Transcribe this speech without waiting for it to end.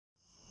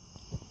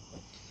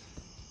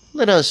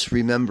Let us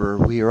remember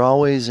we are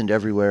always and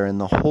everywhere in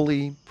the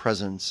holy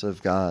presence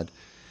of God.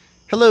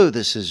 Hello,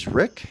 this is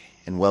Rick,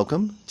 and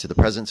welcome to the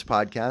Presence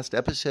Podcast,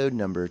 episode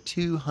number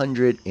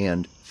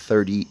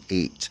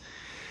 238.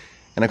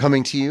 And I'm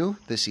coming to you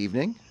this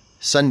evening,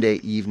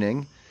 Sunday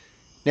evening.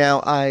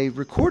 Now, I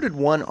recorded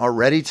one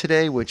already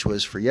today, which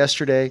was for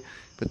yesterday,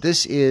 but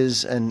this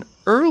is an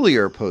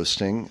earlier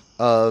posting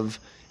of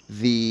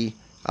the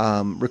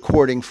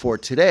recording for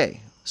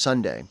today,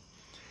 Sunday.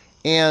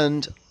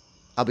 And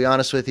I'll be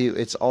honest with you,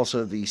 it's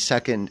also the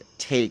second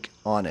take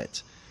on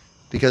it,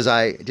 because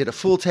I did a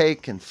full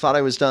take and thought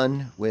I was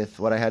done with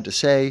what I had to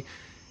say,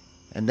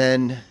 and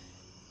then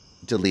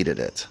deleted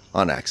it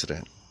on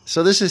accident.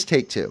 So this is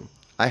take two.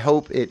 I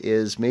hope it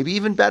is maybe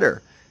even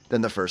better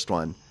than the first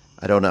one.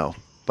 I don't know,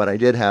 but I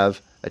did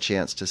have a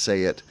chance to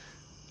say it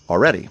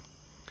already.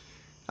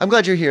 I'm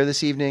glad you're here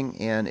this evening,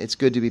 and it's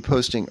good to be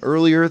posting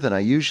earlier than I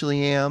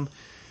usually am.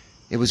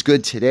 It was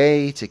good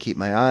today to keep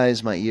my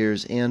eyes, my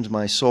ears, and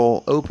my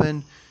soul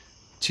open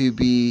to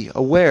be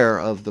aware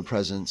of the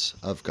presence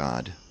of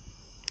God.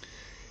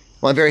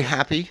 Well, I'm very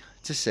happy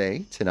to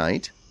say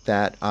tonight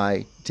that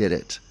I did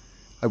it.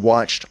 I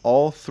watched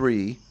all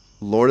 3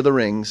 Lord of the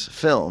Rings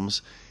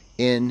films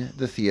in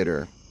the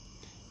theater.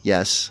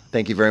 Yes,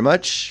 thank you very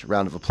much.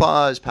 Round of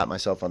applause, pat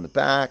myself on the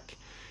back.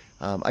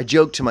 I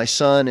joked to my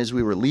son as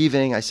we were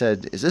leaving. I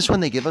said, "Is this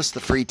when they give us the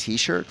free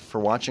t-shirt for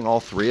watching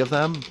all 3 of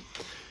them?"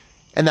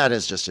 And that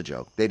is just a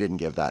joke. They didn't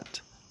give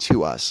that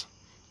to us.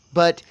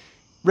 But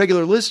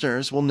regular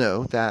listeners will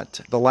know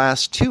that the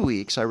last 2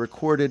 weeks I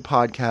recorded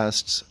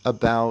podcasts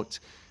about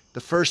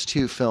the first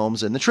 2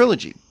 films in the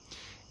trilogy.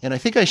 And I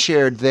think I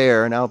shared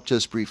there, and I'll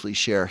just briefly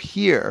share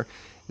here,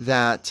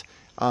 that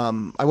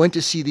I went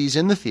to see these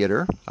in the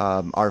theater,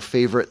 our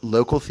favorite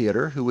local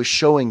theater, who was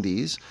showing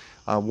these,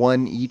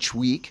 one each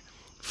week,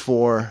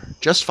 for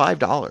just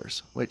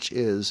 $5, which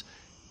is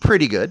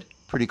pretty good,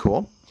 pretty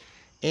cool.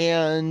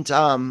 And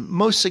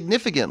most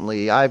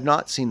significantly, I've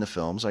not seen the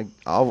films.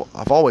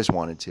 I've always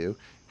wanted to.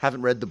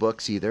 Haven't read the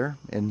books either,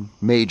 and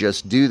may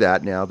just do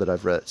that now that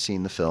I've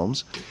seen the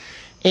films.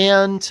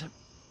 And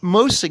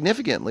most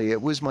significantly,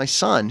 it was my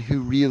son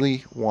who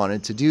really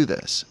wanted to do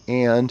this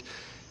and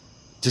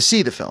to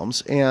see the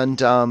films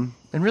and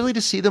really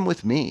to see them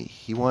with me.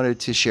 He wanted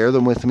to share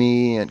them with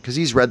me, and because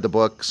he's read the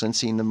books and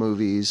seen the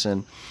movies,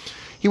 and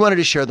he wanted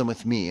to share them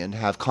with me and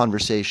have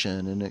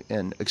conversation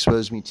and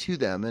expose me to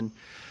them. And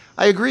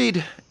I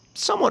agreed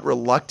somewhat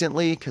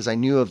reluctantly because I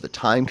knew of the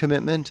time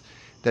commitment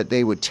that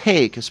they would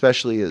take,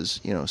 especially as,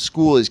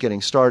 school is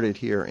getting started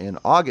here in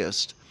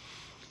August.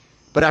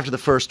 But after the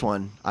first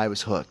one, I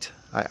was hooked.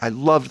 I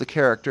loved the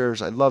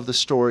characters. I loved the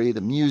story, the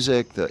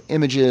music, the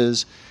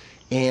images.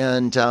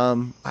 And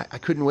I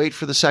couldn't wait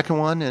for the second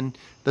one and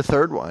the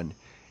third one.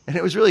 And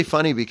it was really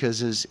funny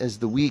because as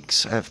the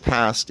weeks have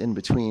passed in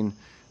between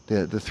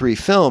the 3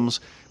 films,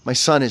 my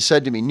son has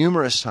said to me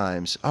numerous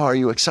times, "Oh, are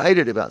you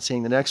excited about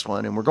seeing the next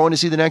one? And we're going to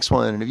see the next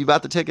one. And have you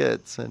bought the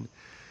tickets?" And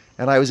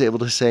I was able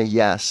to say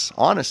yes,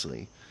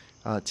 honestly,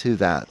 to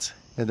that.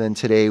 And then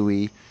today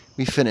we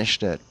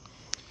finished it.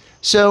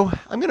 So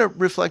I'm going to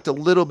reflect a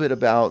little bit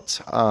about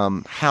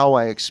how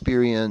I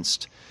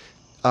experienced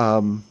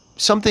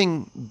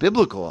something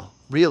biblical,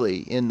 really,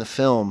 in the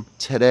film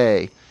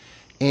today.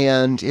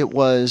 And it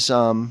was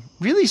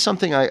really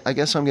something I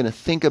guess I'm going to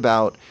think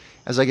about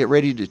as I get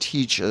ready to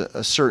teach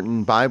a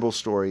certain Bible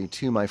story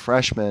to my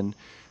freshmen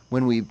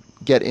when we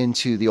get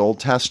into the Old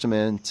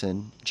Testament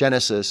and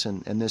Genesis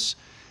and this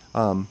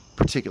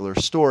particular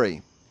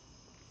story.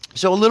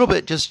 So a little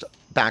bit just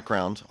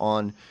background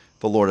on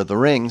the Lord of the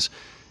Rings.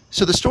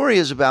 So the story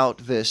is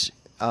about this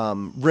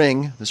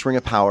ring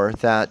of power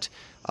that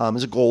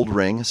is a gold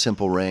ring, a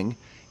simple ring,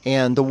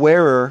 and the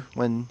wearer,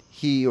 when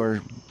he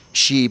or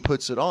she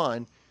puts it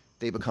on,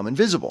 they become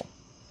invisible.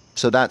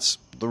 So that's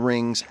the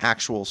ring's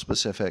actual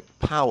specific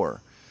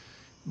power.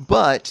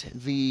 But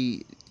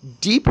the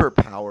deeper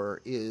power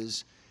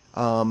is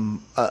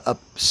a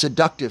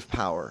seductive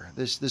power.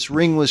 This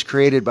ring was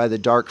created by the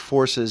dark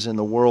forces in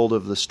the world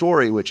of the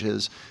story, which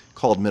is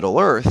called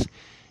Middle-earth.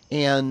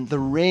 And the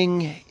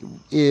ring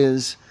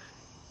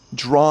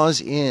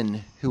draws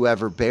in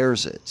whoever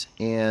bears it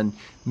and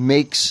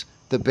makes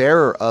the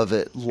bearer of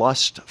it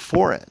lust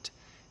for it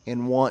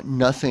and want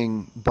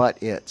nothing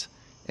but it.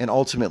 And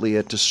ultimately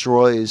it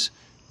destroys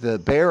the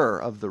bearer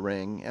of the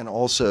ring and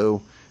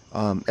also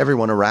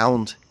everyone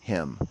around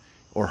him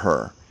or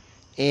her.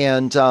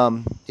 And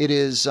it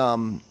is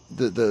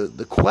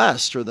the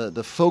quest, or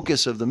the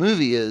focus of the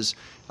movie is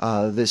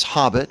this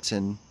hobbit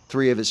and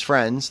 3 of his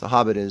friends. The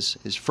hobbit is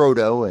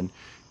Frodo, and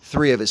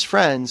 3 of his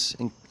friends,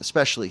 and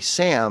especially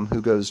Sam,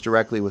 who goes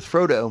directly with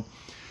Frodo.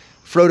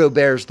 Frodo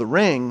bears the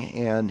ring,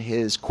 and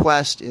his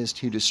quest is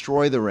to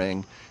destroy the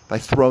ring by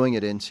throwing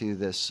it into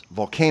this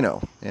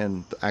volcano.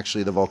 And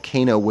actually the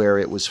volcano where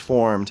it was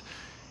formed,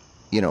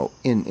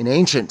 in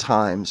ancient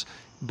times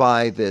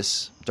by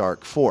this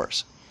dark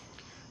force.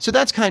 So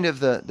that's kind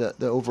of the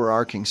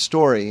overarching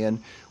story.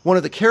 And one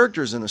of the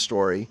characters in the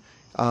story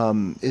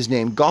is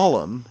named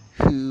Gollum,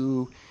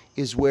 who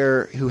is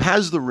who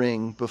has the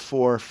ring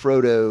before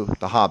Frodo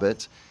the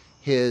Hobbit.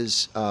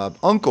 His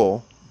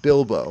uncle,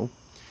 Bilbo,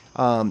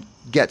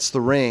 gets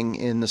the ring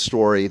in the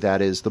story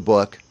that is the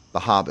book The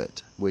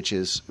Hobbit, which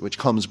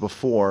comes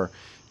before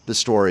the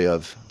story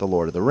of The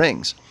Lord of the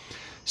Rings.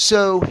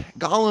 So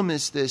Gollum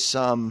is this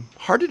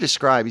hard to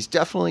describe. He's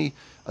definitely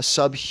a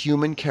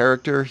subhuman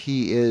character.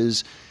 He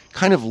is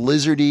kind of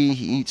lizardy.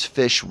 He eats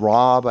fish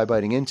raw by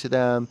biting into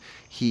them.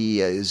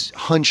 He is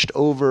hunched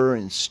over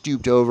and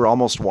stooped over,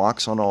 almost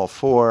walks on all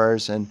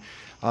fours, and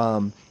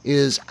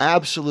is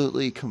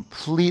absolutely,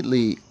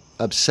 completely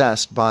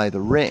obsessed by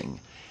the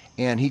ring.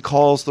 And he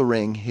calls the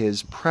ring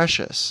his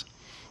precious.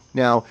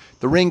 Now,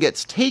 the ring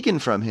gets taken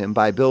from him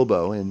by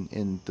Bilbo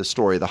in the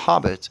story of The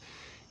Hobbit,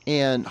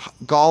 and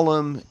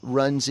Gollum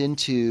runs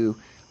into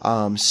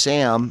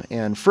Sam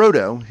and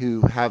Frodo,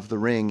 who have the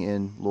ring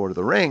in Lord of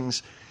the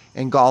Rings,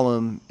 and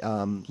Gollum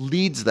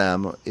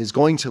is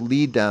going to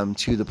lead them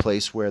to the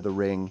place where the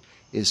ring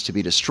is to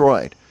be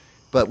destroyed.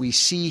 But we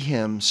see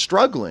him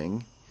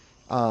struggling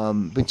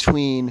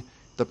between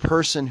the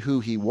person who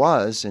he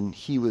was, and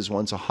he was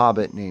once a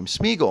hobbit named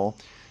Smeagol,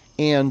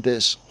 and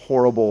this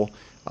horrible,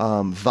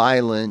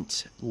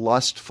 violent,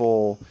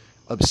 lustful,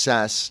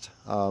 obsessed,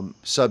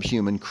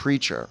 subhuman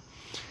creature.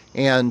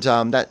 And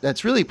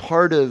that's really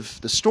part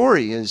of the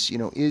story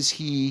is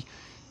he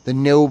the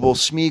noble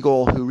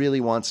Smeagol who really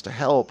wants to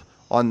help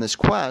on this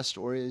quest,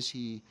 or is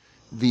he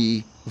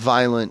the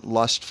violent,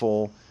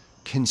 lustful,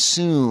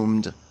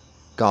 consumed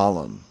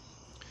Gollum?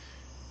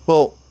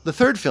 Well, the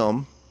third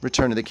film,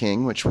 Return of the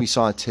King, which we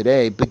saw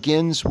today,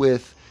 begins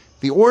with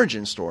the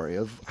origin story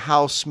of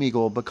how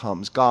Smeagol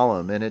becomes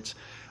Gollum. And it's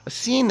a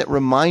scene that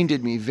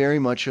reminded me very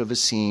much of a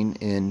scene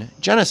in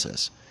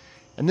Genesis.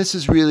 And this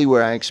is really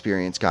where I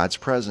experienced God's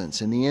presence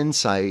and the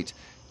insight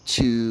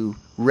to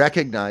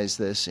recognize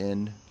this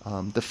in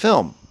the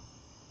film.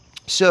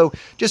 So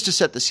just to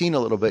set the scene a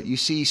little bit, you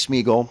see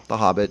Smeagol, the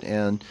hobbit,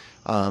 and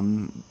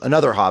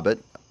another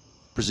hobbit,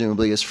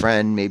 presumably his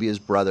friend, maybe his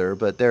brother,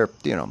 but they're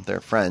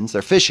friends.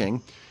 They're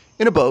fishing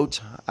in a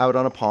boat out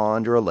on a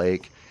pond or a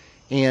lake,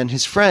 and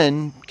his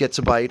friend gets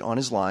a bite on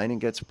his line and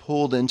gets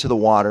pulled into the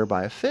water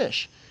by a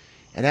fish.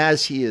 And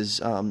as he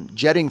is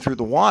jetting through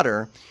the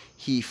water,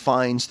 he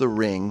finds the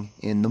ring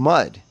in the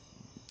mud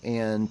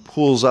and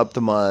pulls up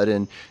the mud,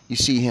 and you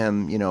see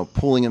him,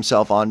 pulling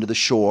himself onto the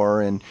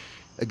shore and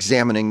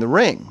examining the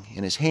ring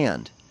in his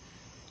hand.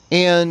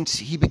 And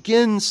he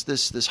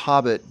this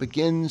hobbit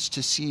begins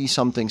to see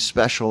something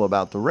special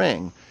about the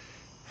ring.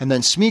 And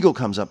then Smeagol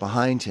comes up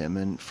behind him,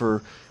 and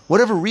for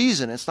whatever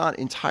reason, it's not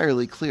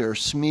entirely clear,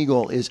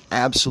 Smeagol is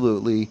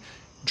absolutely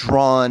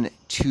drawn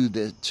to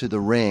the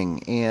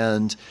ring.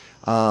 And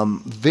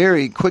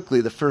very quickly,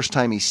 the first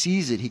time he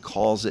sees it, he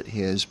calls it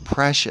his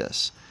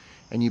precious.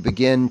 And you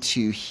begin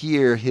to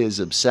hear his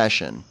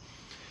obsession.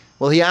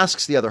 Well, he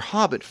asks the other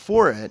hobbit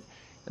for it,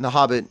 and the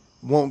hobbit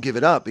won't give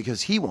it up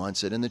because he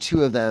wants it. And the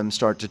two of them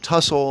start to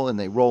tussle, and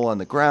they roll on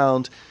the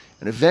ground.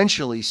 And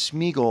eventually,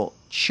 Smeagol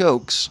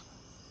chokes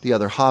the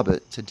other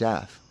hobbit to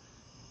death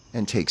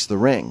and takes the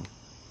ring.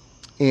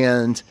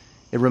 And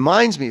it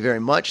reminds me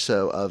very much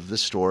so of the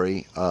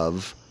story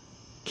of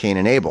Cain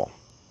and Abel.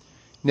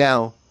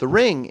 Now, the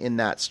ring in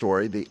that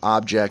story, the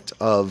object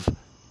of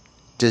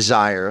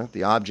desire,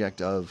 the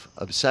object of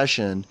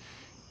obsession,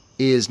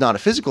 is not a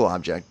physical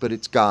object, but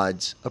it's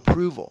God's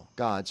approval,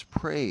 God's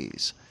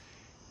praise,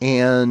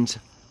 and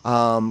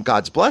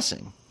God's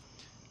blessing.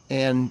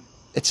 And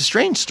it's a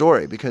strange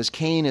story because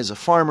Cain is a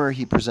farmer.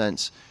 He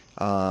presents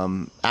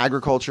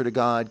agriculture to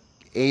God.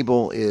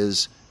 Abel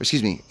is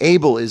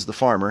the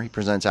farmer. He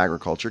presents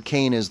agriculture.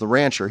 Cain is the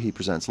rancher. He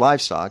presents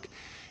livestock.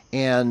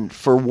 And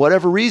for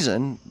whatever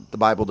reason, the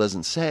Bible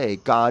doesn't say,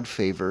 God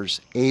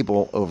favors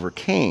Abel over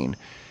Cain.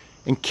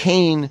 And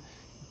Cain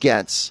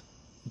gets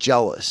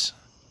jealous,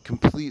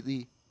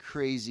 completely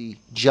crazy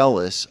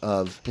jealous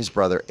of his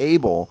brother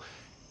Abel,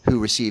 who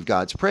received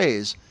God's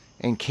praise.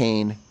 And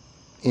Cain,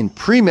 in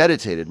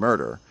premeditated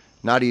murder,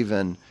 not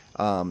even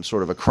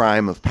sort of a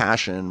crime of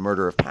passion,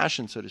 murder of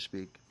passion, so to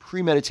speak,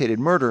 premeditated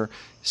murder,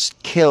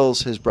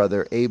 kills his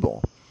brother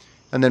Abel.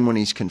 And then when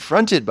he's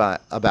confronted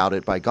about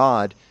it by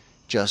God,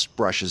 just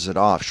brushes it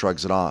off,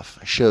 shrugs it off,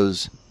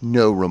 shows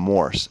no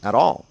remorse at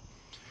all.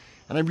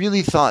 And I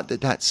really thought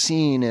that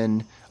scene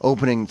in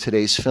opening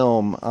today's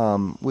film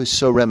was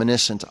so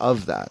reminiscent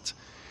of that.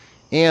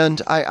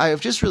 And I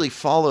have just really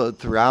followed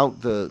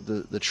throughout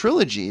the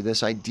trilogy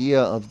this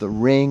idea of the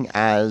ring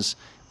as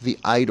the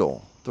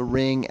idol, the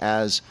ring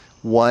as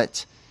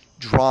what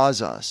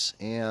draws us,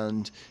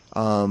 and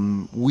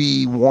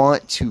we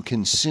want to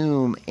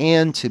consume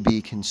and to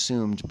be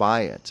consumed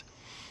by it.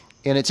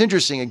 And it's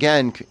interesting,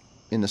 again,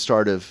 in the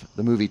start of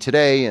the movie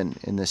today and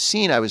in this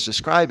scene I was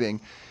describing,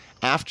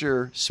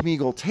 after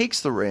Smeagol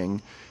takes the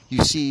ring,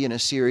 you see in a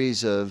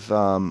series of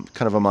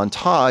kind of a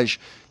montage,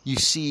 you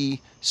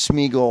see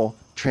Smeagol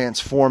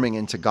transforming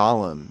into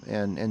Gollum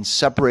and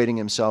separating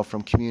himself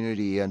from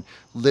community and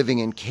living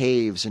in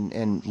caves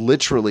and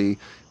literally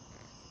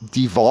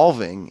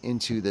devolving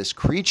into this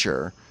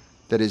creature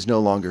that is no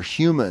longer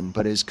human,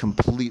 but is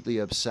completely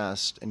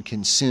obsessed and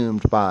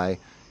consumed by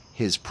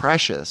his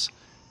precious,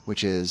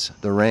 which is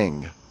the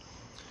ring.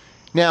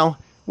 Now,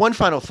 one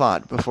final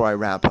thought before I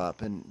wrap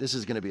up, and this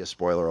is going to be a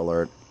spoiler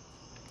alert.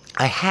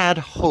 I had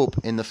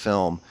hope in the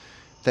film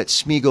that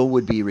Smeagol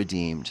would be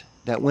redeemed,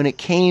 that when it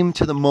came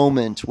to the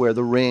moment where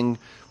the ring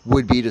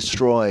would be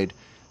destroyed,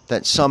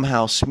 that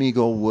somehow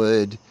Smeagol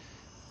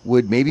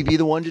would maybe be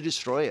the one to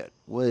destroy it,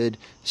 would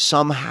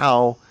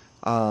somehow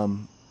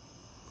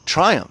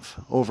triumph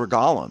over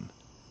Gollum.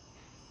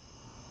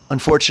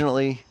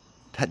 Unfortunately,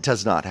 that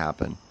does not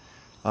happen.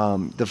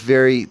 The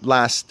very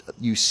last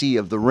you see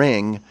of the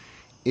ring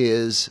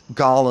is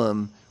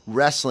Gollum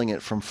wrestling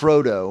it from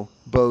Frodo,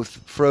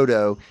 both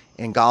Frodo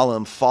and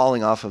Gollum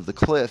falling off of the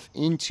cliff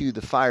into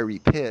the fiery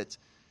pit.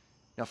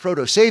 Now,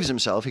 Frodo saves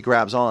himself, he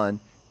grabs on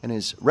and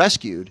is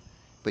rescued,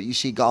 but you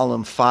see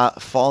Gollum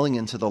falling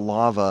into the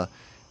lava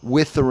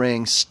with the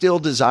ring, still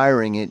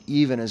desiring it,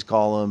 even as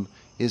Gollum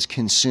is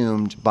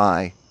consumed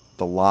by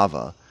the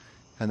lava.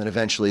 And then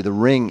eventually the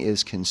ring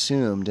is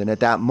consumed. And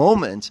at that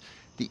moment,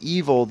 the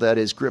evil that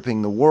is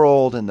gripping the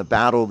world and the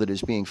battle that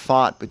is being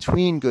fought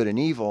between good and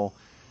evil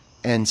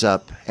ends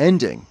up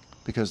ending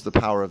because the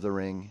power of the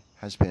ring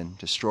has been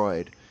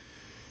destroyed.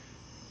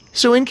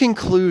 So in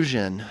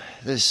conclusion,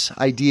 this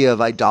idea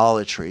of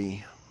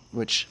idolatry,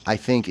 which I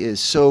think is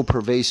so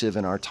pervasive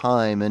in our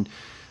time and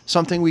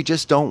something we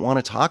just don't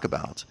want to talk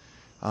about,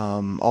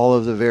 all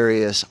of the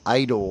various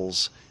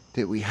idols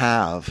that we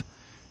have.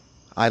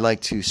 I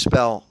like to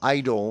spell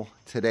idol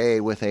today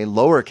with a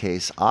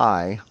lowercase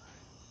I,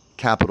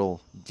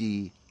 capital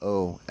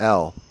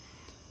D-O-L.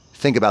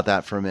 Think about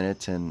that for a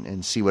minute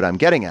and see what I'm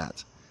getting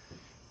at.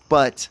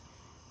 But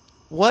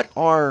what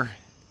are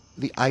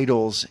the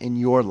idols in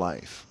your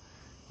life?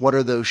 What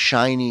are those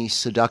shiny,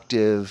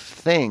 seductive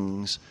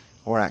things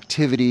or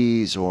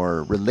activities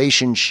or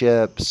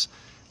relationships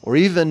or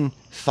even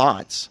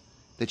thoughts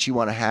that you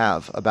want to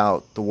have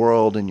about the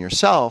world and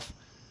yourself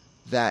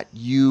that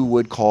you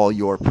would call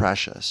your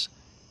precious,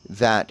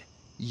 that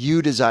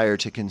you desire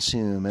to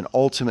consume and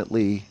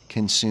ultimately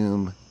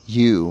consume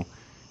you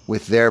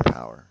with their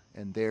power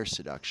and their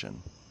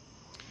seduction?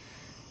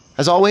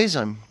 As always,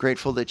 I'm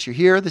grateful that you're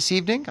here this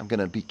evening. I'm going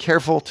to be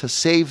careful to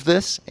save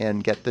this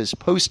and get this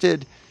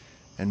posted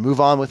and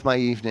move on with my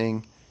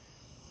evening.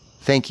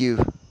 Thank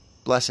you,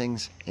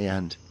 blessings,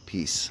 and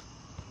peace.